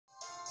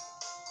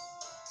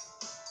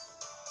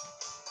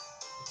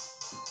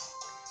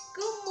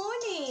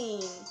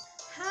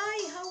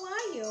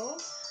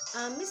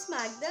Miss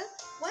Magda,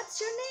 what's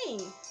your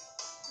name?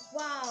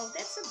 Wow,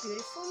 that's a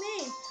beautiful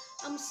name.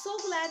 I'm so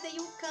glad that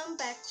you come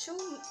back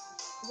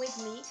with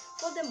me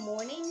for the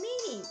morning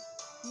meeting.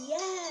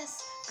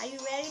 Yes, are you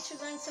ready to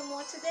learn some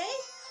more today?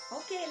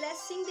 Okay,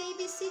 let's sing the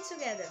ABC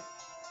together.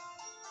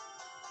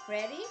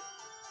 Ready?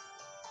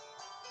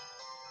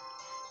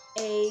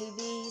 A,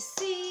 B,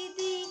 C,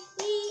 D,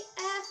 E,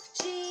 F,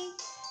 G,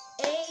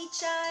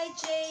 H, I,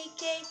 J,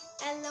 K,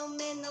 L, M,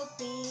 N, O,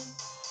 P,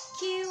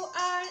 Q,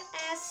 R,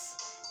 S,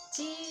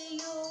 T,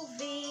 U,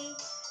 V,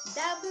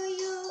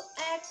 W,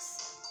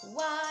 X,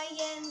 Y,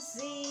 and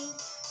Z.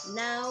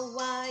 Now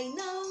I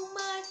know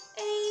my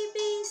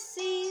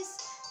ABCs.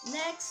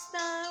 Next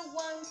I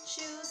want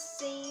you to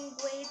sing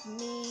with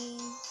me.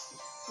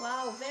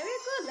 Wow, very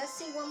good. Let's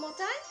sing one more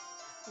time.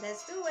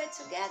 Let's do it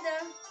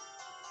together.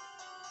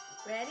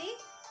 Ready?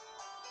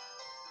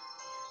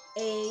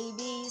 A,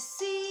 B,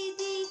 C,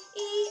 D,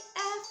 E,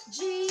 F,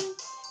 G,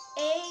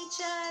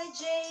 H, I,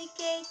 J,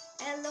 K,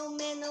 L, M,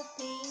 N, O,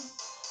 P,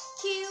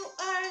 Q,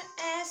 R,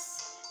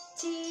 S,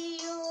 T,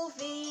 U,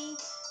 V,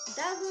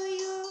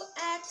 W,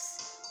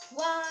 X,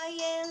 Y,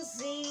 and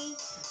Z.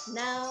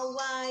 Now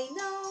I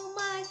know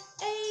my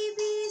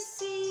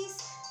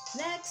ABCs.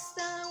 Next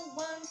I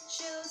want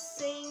you to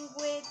sing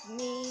with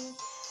me.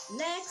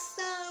 Next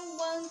I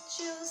want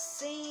you to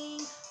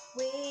sing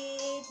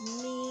with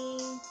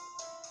me.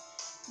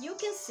 You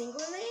can sing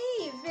with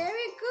me.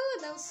 Very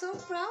good. I'm so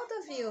proud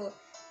of you.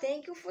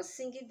 Thank you for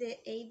singing the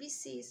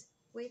ABCs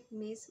with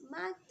Miss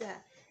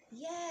Magda.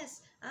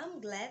 Yes,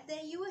 I'm glad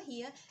that you are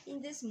here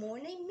in this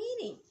morning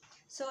meeting.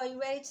 So are you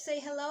ready to say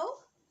hello?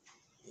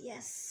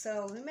 Yes,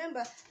 so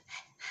remember,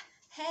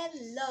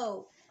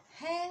 hello,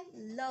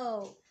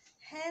 hello,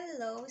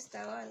 hello,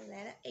 start with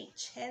letter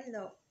H,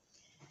 hello.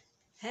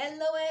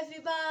 Hello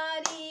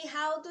everybody,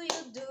 how do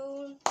you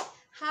do?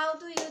 How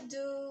do you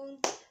do?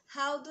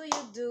 How do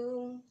you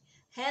do?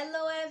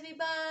 Hello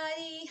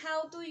everybody,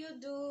 how do you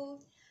do?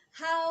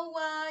 How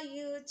are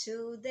you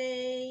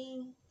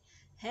today?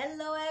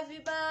 Hello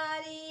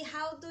everybody,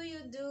 how do you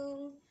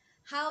do?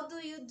 How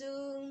do you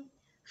do?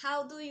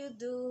 How do you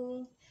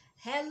do?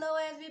 Hello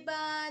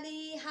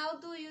everybody, how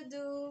do you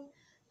do?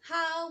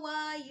 How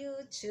are you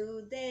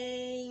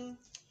today?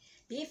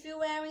 If you're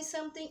wearing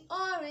something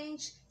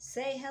orange,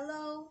 say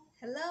hello,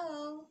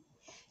 hello.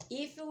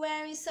 If you're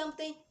wearing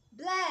something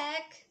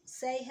black,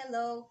 say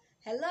hello,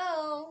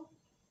 hello.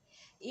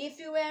 If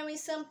you're wearing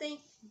something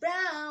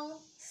brown,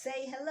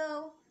 say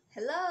hello,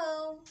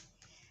 hello.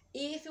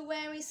 If you're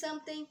wearing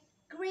something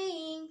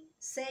green,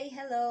 say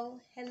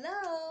hello,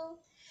 hello.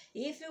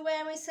 If you're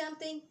wearing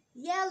something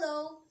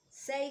yellow,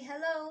 say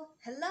hello,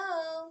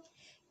 hello.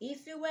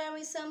 If you're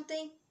wearing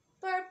something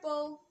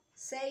purple,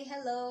 say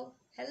hello,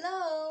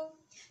 hello.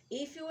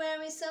 If you're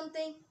wearing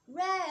something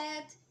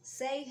red,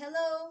 say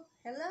hello,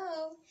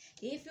 hello.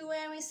 If you're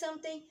wearing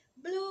something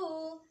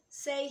blue,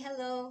 say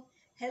hello,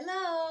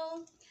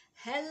 hello.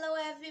 Hello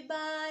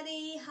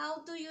everybody,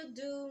 how do you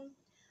do?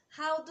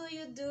 How do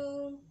you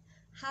do?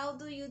 How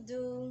do you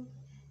do?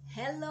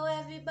 Hello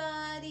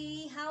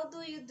everybody, how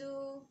do you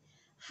do?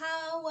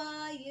 How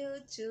are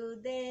you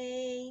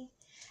today?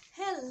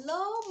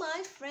 Hello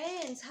my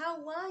friends, how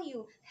are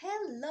you?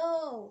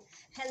 Hello.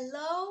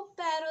 Hello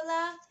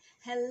Parola.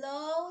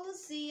 Hello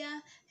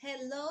Lucia.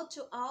 Hello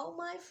to all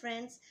my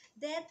friends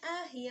that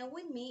are here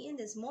with me in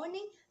this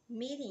morning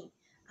meeting.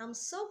 I'm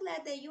so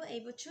glad that you're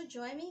able to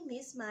join me,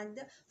 Miss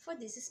Magda, for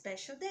this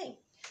special day.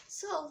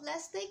 So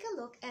let's take a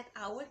look at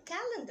our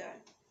calendar.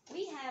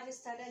 We have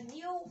started a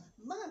new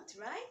month,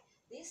 right?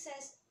 This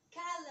says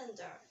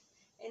calendar.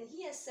 And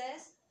here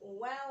says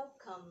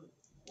welcome.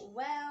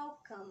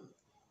 Welcome.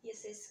 Here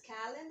says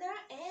calendar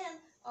and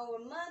our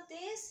month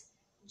is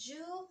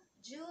July.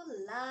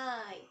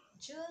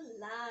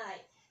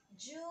 July.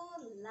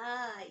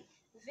 July.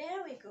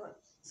 Very good.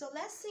 So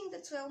let's sing the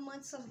 12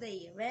 months of the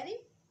year. Ready?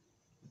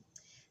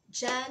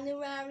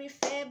 January,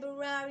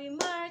 February,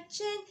 March,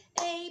 and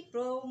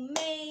April,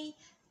 May,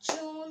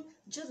 June,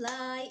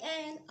 July,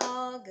 and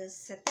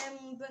August,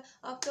 September,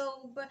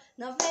 October,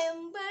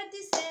 November,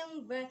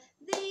 December.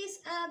 These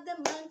are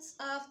the months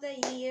of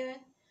the year.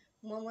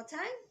 One more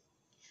time.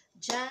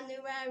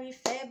 January,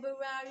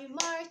 February,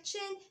 March,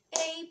 and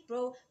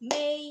April,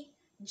 May,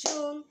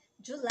 June,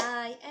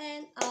 July,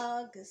 and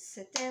August,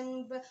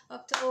 September,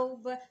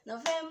 October,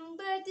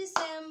 November,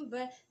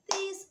 December.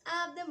 These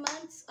are the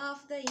months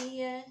of the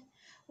year.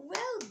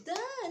 Well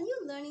done!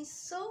 You're learning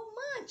so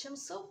much. I'm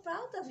so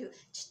proud of you.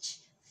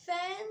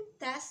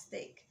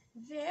 Fantastic.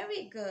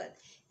 Very good.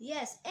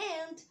 Yes,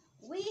 and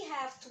we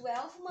have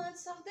 12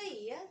 months of the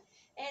year.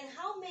 And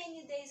how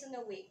many days in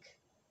a week?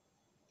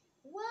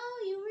 Wow,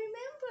 you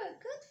remember.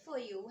 Good for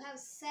you. We have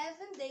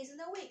 7 days in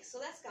a week. So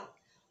let's count.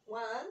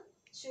 1,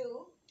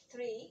 2,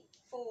 3,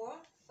 4,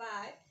 5,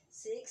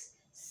 6,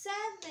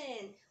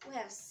 7. We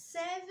have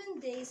 7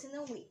 days in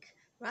a week.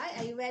 Right?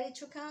 Are you ready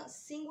to count?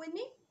 Sing with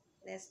me?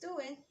 Let's do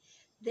it.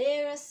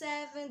 There are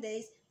 7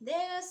 days. There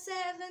are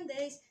 7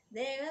 days.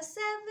 There are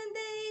 7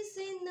 days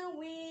in a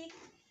week.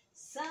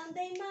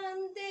 Sunday,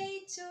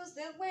 Monday,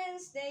 Tuesday,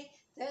 Wednesday,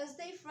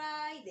 Thursday,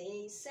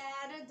 Friday,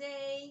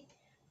 Saturday.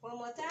 One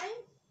more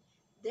time.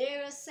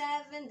 There are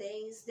 7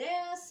 days, there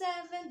are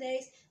 7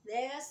 days,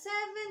 there are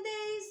 7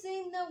 days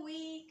in a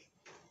week.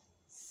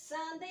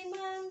 Sunday,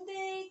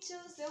 Monday,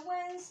 Tuesday,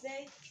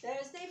 Wednesday,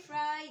 Thursday,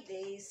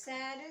 Friday,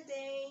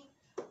 Saturday.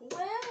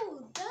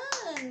 Well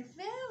done,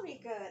 very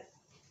good.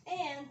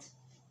 And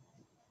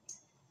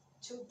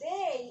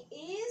today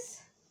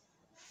is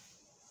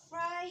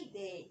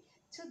Friday.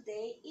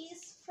 Today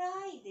is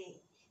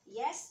Friday.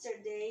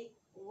 Yesterday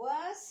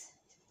was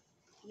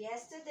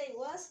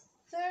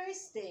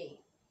Thursday.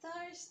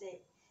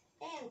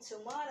 And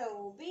tomorrow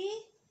will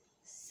be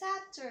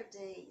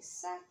Saturday.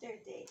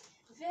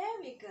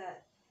 Very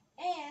good.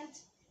 And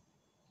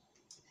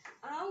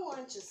I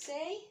want to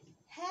say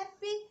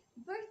happy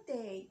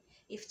birthday.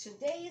 If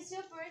today is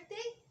your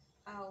birthday,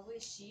 I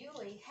wish you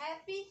a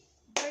happy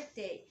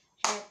birthday.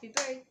 Happy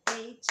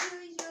birthday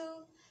to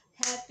you.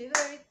 Happy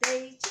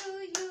birthday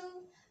to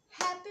you.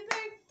 Happy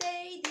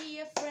birthday,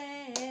 dear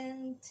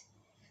friend.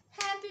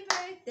 Happy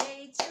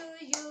birthday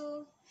to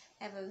you.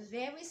 Have a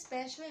very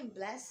special and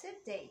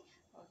blessed day.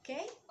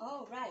 Okay?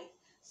 All right.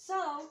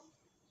 So,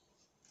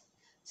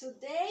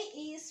 today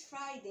is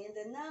Friday and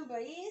the number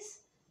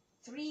is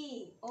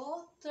 3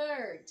 or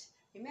third.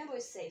 Remember,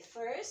 we say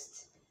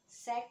first,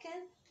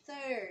 second,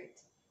 third.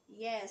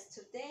 Yes,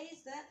 today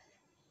is the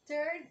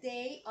 3rd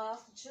day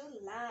of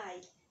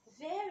July.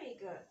 Very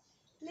good.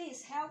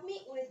 Please help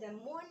me with the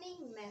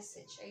morning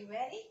message. Are you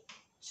ready?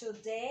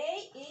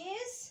 Today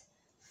is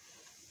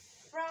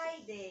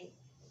Friday.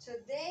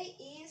 Today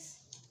is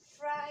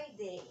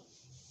Friday.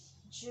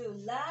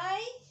 July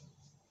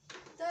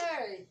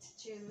 3rd.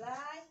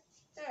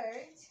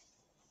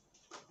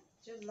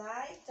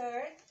 July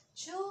 3rd,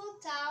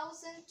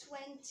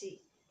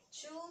 2020.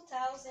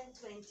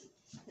 2020.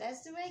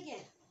 Let's do it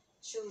again.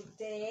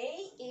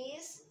 Today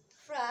is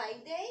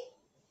Friday,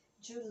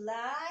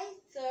 July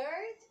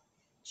 3rd,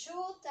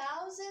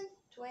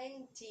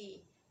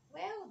 2020.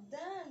 Well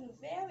done,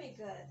 very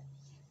good.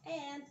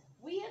 And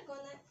we are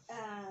gonna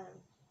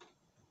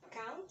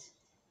count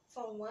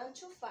from 1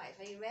 to 5.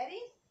 Are you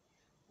ready?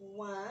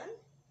 1,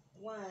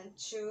 1,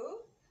 2,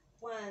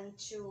 1,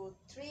 2,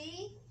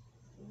 3,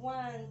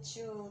 1,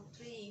 2,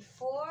 3,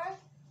 4,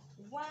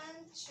 1,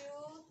 2,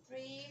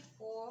 3,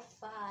 4,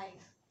 5.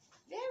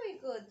 Very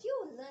good.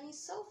 You're learning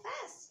so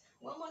fast.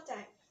 One more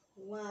time.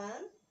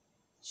 1,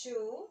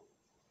 2,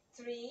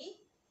 3,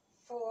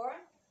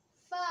 4,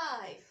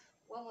 5.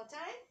 One more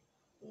time.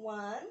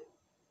 1,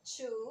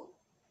 2,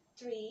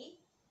 3,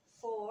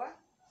 4,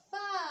 5.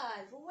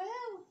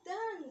 Well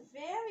done.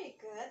 Very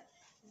good.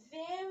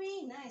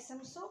 Very nice.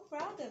 I'm so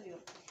proud of you.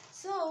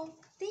 So,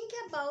 think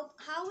about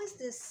how is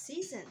the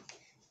season.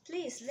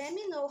 Please let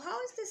me know how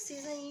is the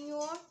season in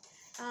your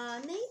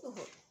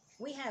neighborhood.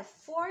 We have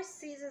 4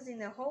 seasons in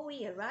the whole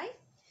year, right?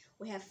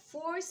 We have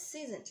 4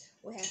 seasons.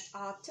 We have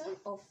autumn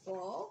or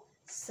fall,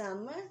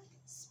 summer,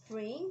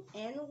 spring,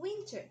 and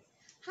winter.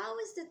 How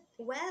is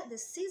the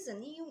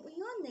season in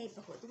your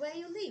neighborhood where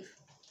you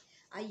live?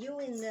 Are you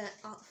in the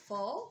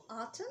fall,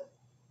 autumn?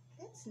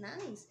 That's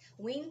nice.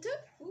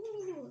 Winter?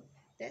 Ooh,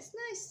 that's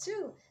nice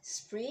too.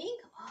 Spring?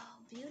 Oh,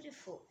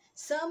 beautiful.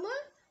 Summer?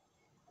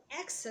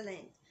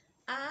 Excellent.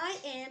 I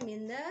am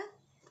in the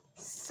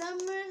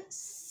summer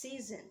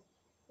season.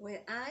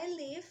 Where I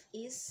live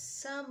is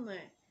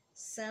summer.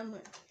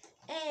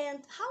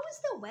 And how is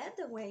the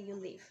weather where you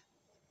live?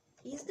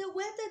 Is the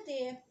weather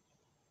there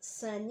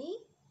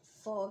sunny,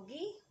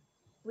 foggy,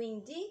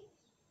 windy,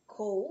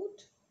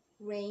 cold,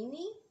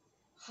 rainy,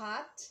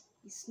 hot,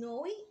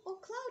 snowy, or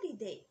cloudy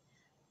day?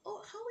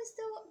 Or how is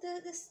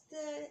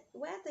the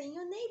weather in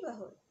your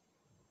neighborhood?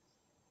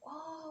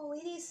 Oh,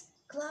 it is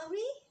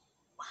cloudy?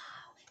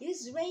 Wow. It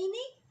is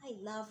rainy? I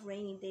love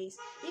rainy days.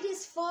 It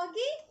is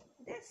foggy?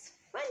 That's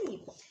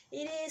funny.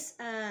 It is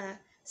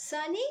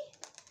sunny.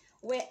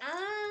 Where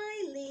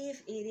I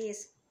live, it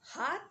is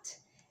hot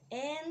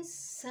and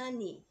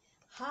sunny.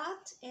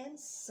 Hot and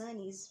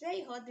sunny. It's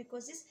very hot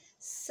because it's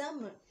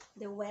summer.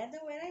 The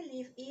weather where I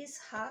live is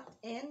hot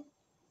and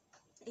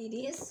it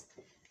is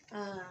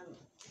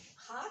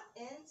hot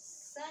and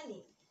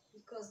sunny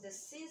because the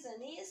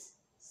season is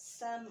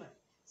summer.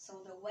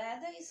 So the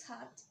weather is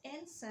hot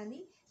and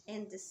sunny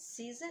and the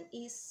season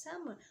is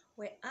summer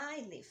where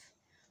I live.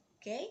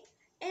 Okay?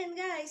 And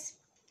guys,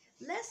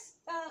 let's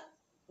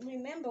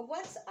remember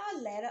what's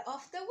our letter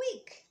of the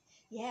week.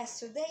 Yes,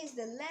 today is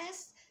the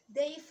last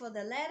day for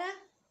the letter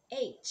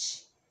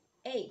H.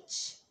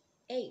 H.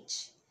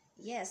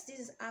 Yes, this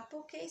is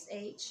uppercase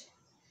H.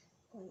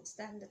 Going to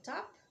start on the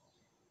top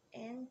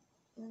and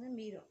in the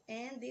middle.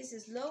 And this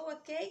is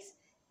lowercase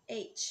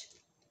h.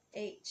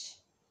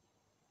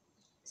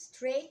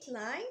 Straight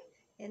line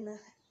and a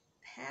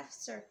half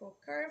circle,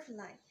 curved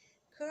line.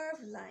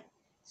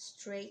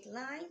 Straight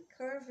line,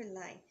 curved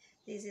line.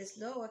 This is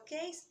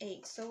lowercase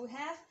h. So we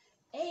have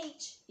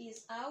H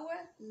is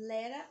our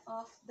letter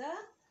of the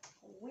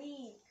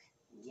week.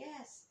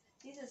 Yes.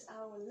 This is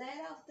our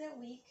letter of the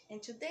week,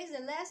 and today is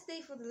the last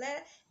day for the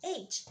letter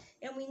H.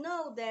 And we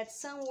know that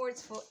some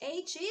words for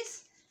H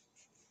is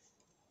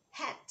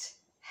hat,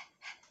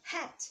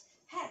 hat,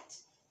 hat.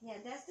 Yeah,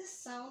 that's the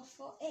sound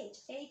for H.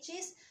 H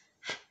is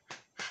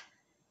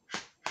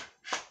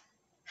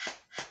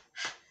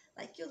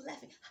like you're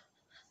laughing.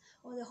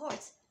 Or the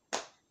horse.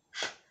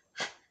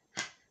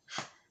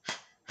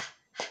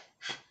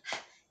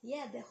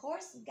 Yeah, the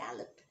horse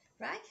gallop,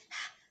 right?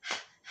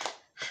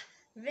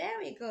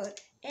 Very good.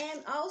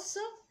 And also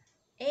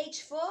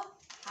H for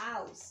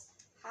house,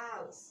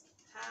 house,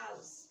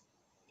 house.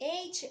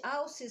 H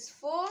house is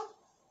for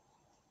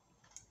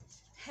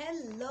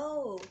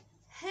hello,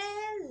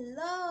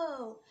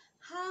 hello.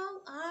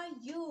 How are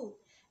you?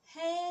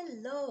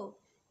 Hello,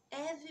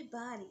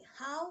 everybody.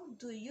 How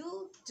do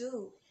you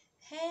do?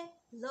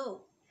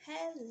 Hello,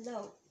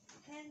 hello,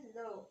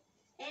 hello.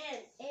 And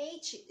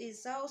H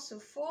is also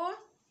for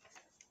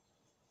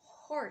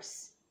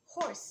horse,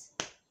 horse,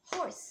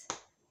 horse,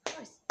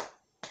 horse,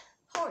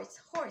 horse,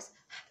 horse,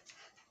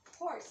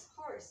 horse,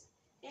 horse.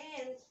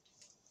 And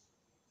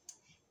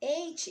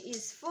H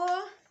is for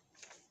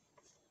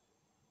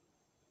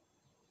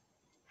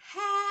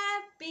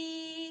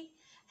happy,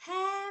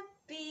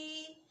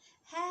 happy,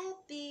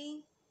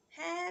 happy,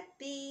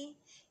 happy.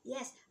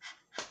 Yes,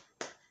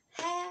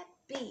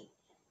 happy,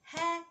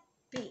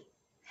 happy,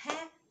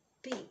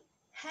 happy,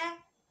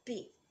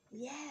 happy.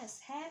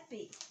 Yes,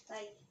 happy.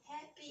 Like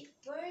happy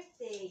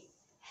birthday,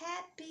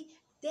 happy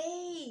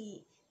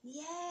day.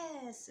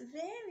 Yes,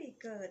 very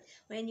good.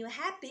 When you're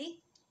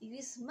happy,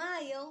 you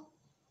smile.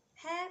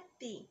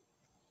 Happy,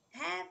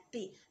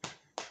 happy.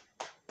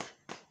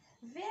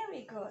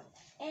 Very good.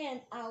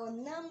 And our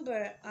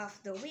number of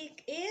the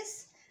week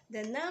is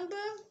the number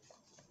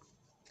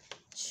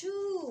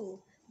 2.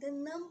 The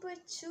number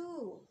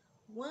 2.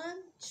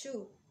 1,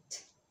 2.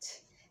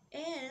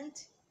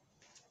 And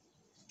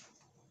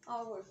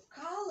our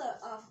color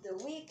of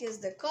the week is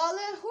the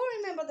color. Who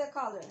remember the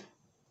color?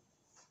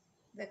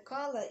 The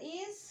color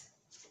is,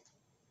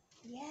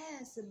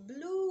 yes,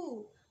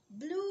 blue.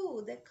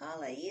 Blue. The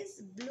color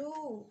is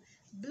blue.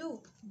 Blue.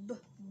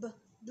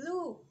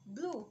 Blue.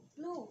 Blue.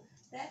 Blue.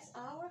 That's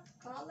our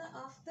color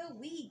of the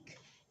week.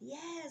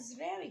 Yes,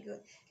 very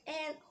good.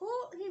 And who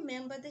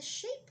remember the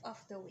shape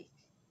of the week?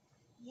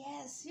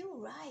 Yes, you're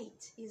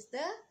right. It's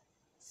the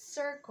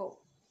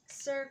circle.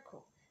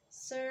 Circle.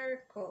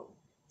 Circle.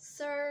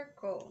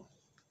 Circle.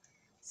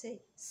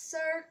 Say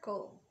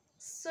circle.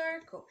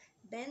 Circle.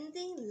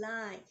 Bending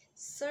line.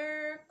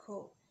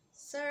 Circle.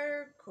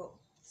 Circle.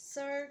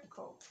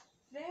 Circle.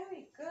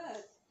 Very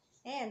good.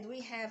 And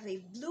we have a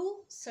blue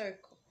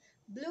circle.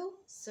 Blue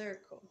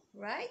circle,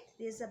 right?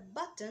 There's a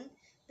button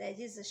that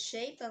is the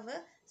shape of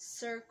a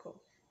circle.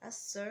 A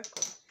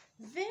circle.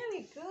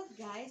 Very good,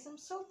 guys. I'm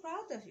so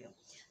proud of you.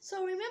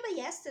 So remember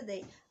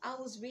yesterday, I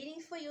was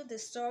reading for you the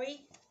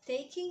story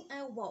Taking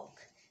a Walk,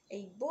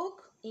 a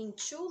book in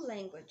 2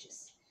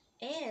 languages.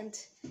 And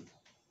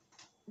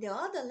the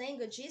other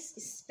language is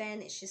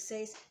Spanish. It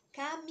says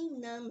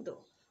Caminando,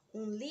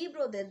 un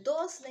libro de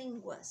 2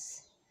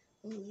 lenguas.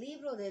 Un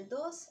libro de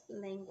 2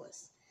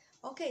 lenguas.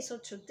 Okay, so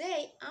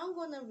today I'm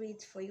going to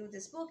read for you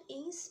this book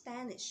in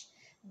Spanish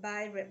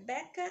by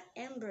Rebecca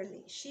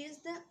Amberly. She is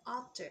the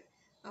author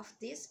of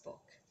this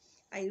book.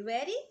 Are you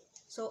ready?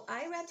 So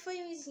I read for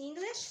you in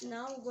English.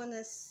 Now I'm going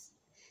to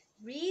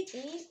read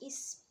in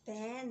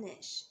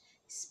Spanish.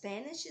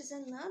 Spanish is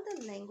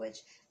another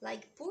language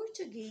like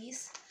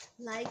Portuguese,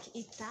 like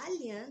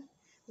Italian,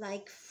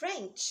 like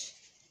French,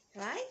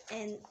 right?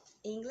 And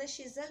English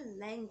is a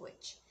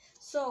language.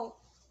 So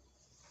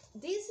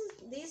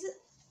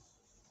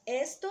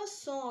estos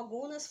son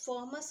algunas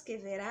formas que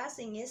verás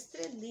en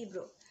este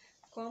libro,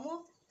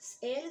 como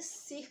el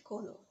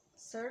círculo,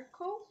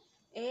 circle,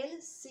 el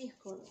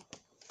círculo,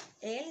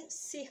 el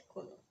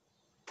círculo.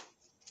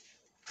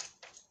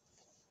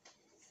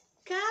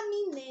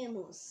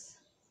 Caminemos,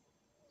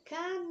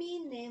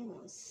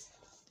 caminemos.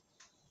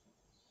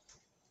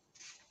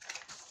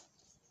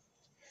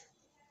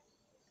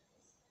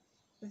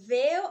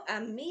 Veo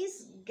a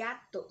mis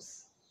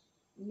gatos,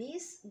 miau,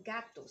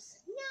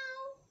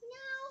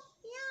 miau,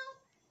 miau,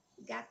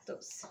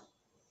 gatos.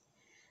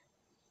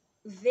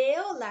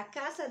 Veo la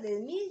casa de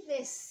mis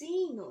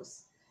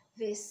vecinos,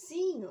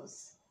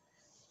 vecinos,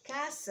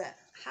 casa,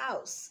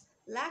 house,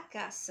 la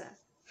casa,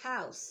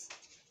 house.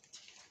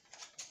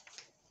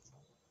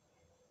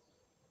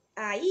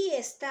 Ahí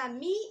está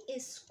mi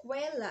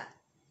escuela,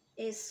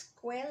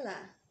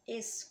 escuela,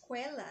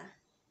 escuela.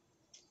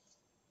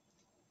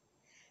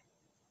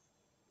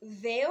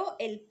 Veo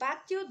el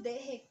patio de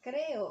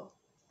recreo,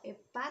 el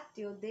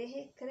patio de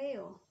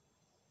recreo,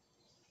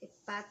 el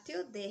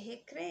patio de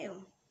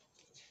recreo.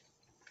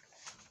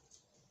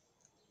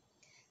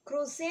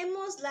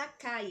 Crucemos la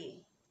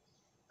calle,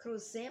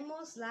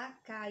 crucemos la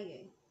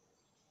calle.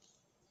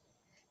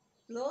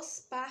 Los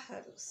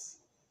pájaros,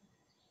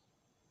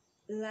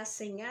 las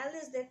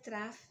señales de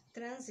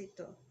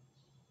tránsito.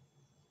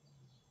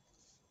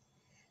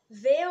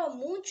 Veo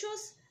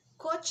muchos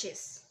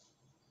coches,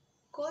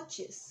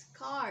 coches,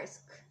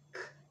 cars,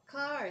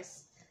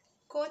 cars,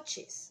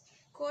 coches,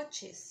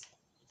 coches.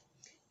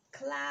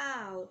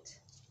 Cloud.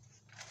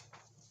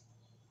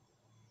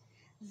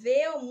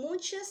 Veo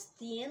muchas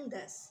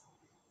tiendas,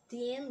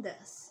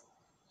 tiendas,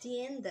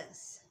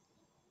 tiendas.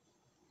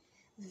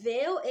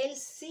 Veo el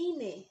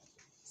cine,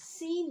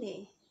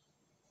 cine,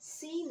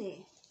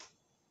 cine.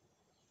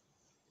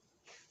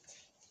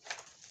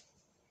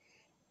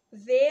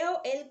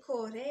 Veo el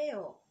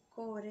correo,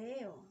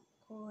 correo,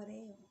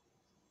 correo.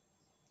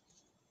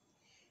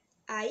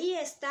 Ahí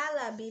está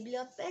la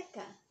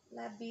biblioteca,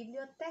 la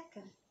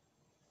biblioteca,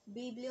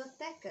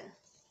 biblioteca.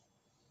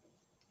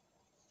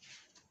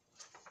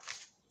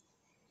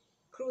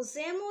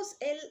 Crucemos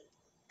el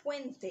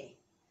puente,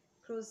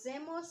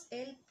 crucemos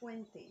el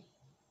puente.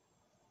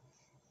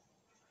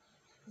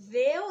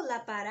 Veo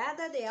la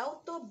parada de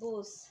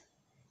autobús,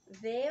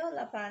 veo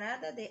la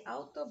parada de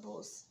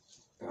autobús.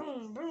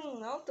 Brum,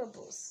 brum,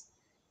 autobús.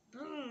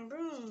 Brum,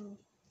 brum.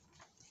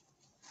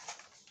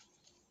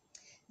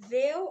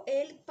 Veo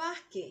el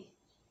parque,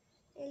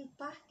 el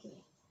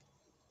parque.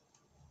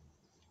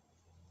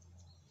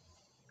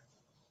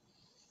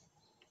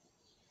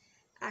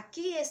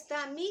 Aquí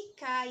está mi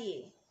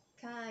calle,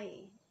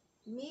 calle,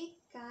 mi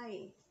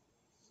calle.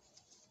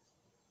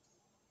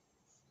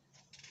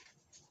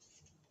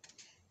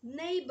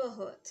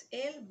 Neighborhood,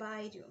 el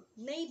barrio,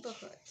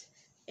 neighborhood,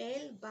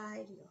 el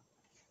barrio.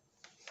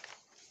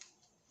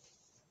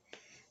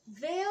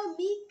 Veo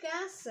mi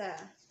casa,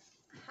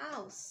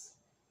 house,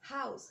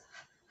 house,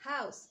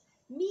 house,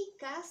 mi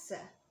casa,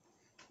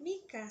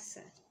 mi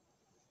casa.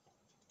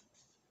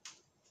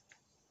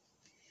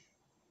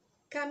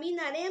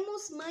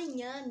 Caminaremos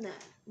mañana,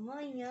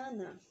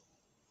 mañana,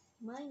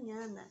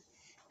 mañana.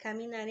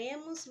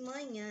 Caminaremos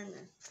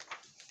mañana.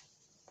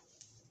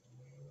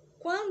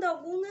 Cuando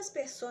algunas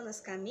personas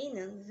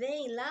caminan,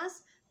 ven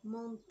las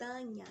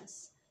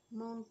montañas,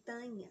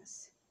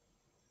 montañas.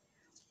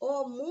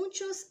 O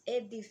muchos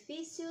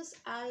edificios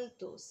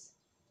altos,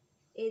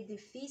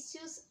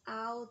 edificios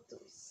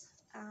altos,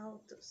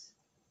 altos.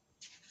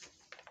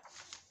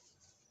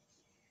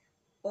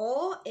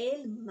 O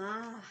el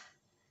mar,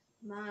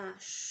 mar.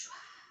 Shua,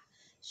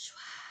 shua.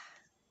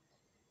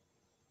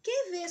 ¿Qué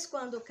ves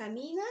cuando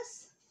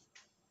caminas?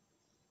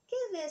 ¿Qué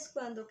ves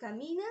cuando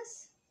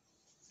caminas?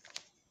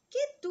 ¿Qué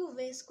tú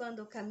ves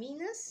cuando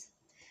caminas?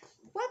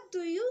 What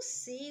do you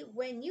see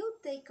when you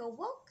take a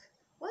walk?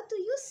 What do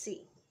you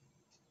see?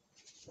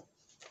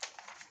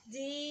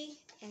 The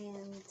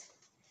end.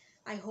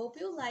 I hope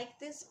you like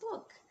this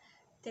book,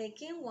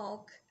 Taking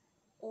Walk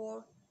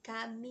or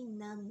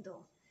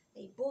Caminando,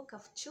 a book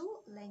of two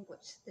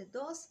languages, de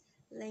dos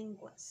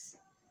lenguas.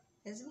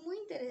 Es muy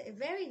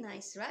very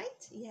nice,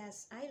 right?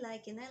 Yes, I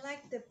like it. And I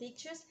like the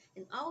pictures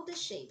and all the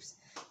shapes.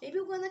 Maybe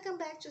we're gonna come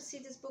back to see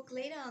this book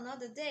later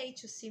another day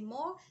to see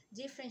more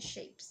different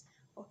shapes.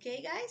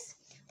 Okay, guys?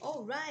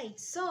 All right,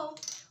 so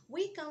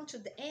we come to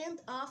the end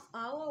of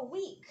our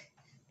week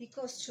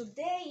because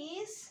today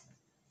is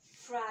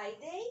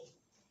Friday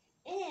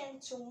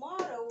and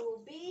tomorrow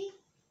will be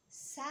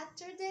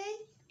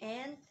Saturday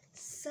and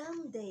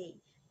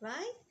Sunday,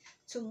 right?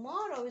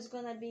 Tomorrow is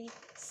gonna be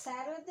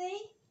Saturday,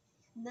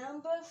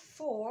 number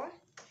 4,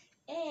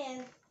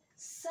 and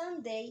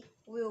Sunday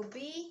will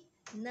be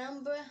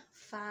number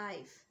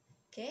 5.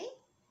 Okay,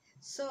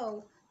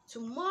 so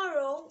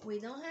tomorrow we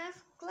don't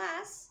have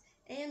class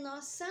and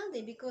on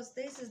Sunday because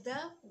this is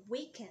the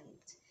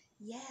weekend.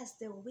 Yes,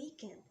 the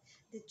weekend,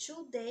 the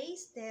 2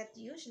 days that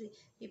usually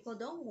people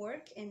don't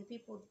work and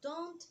people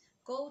don't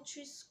go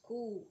to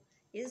school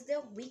is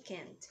the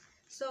weekend.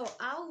 So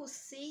I will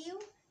see you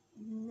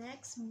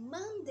next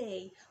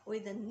Monday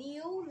with a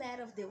new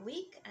letter of the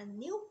week, a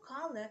new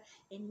color,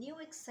 and new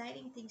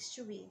exciting things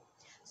to read.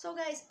 So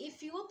guys,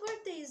 if your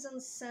birthday is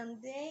on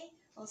Sunday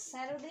or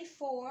Saturday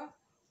 4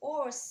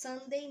 or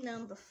Sunday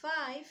number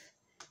 5,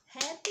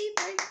 happy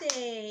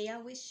birthday! I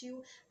wish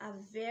you a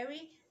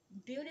very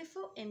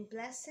beautiful and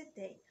blessed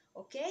day.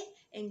 Okay,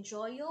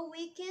 enjoy your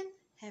weekend,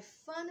 have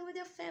fun with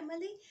your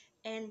family,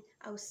 and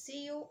I'll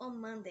see you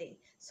on Monday.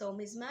 So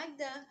Miss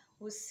Magda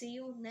will see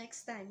you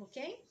next time.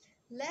 Okay,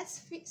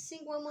 let's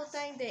sing one more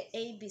time the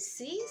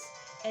ABCs,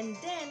 and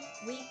then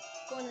we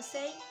gonna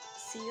say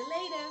see you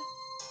later.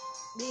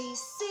 B,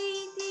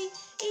 C, D,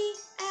 E,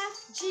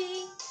 F,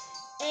 G,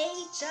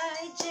 H,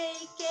 I, J,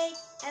 K,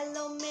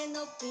 L, M, N,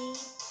 O, P,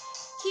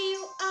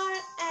 Q, R,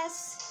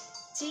 S,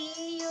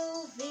 T,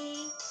 U,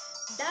 V,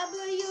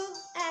 W,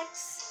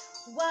 X,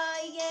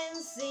 Y,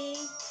 and Z.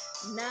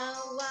 Now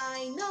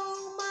I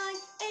know my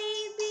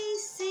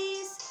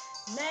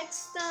ABCs.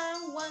 Next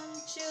time,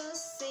 won't you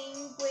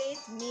sing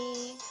with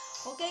me?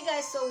 Okay,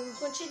 guys, so we'll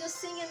continue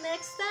singing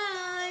next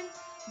time.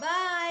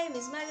 Bye.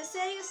 Miss Magda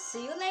say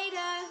see you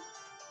later.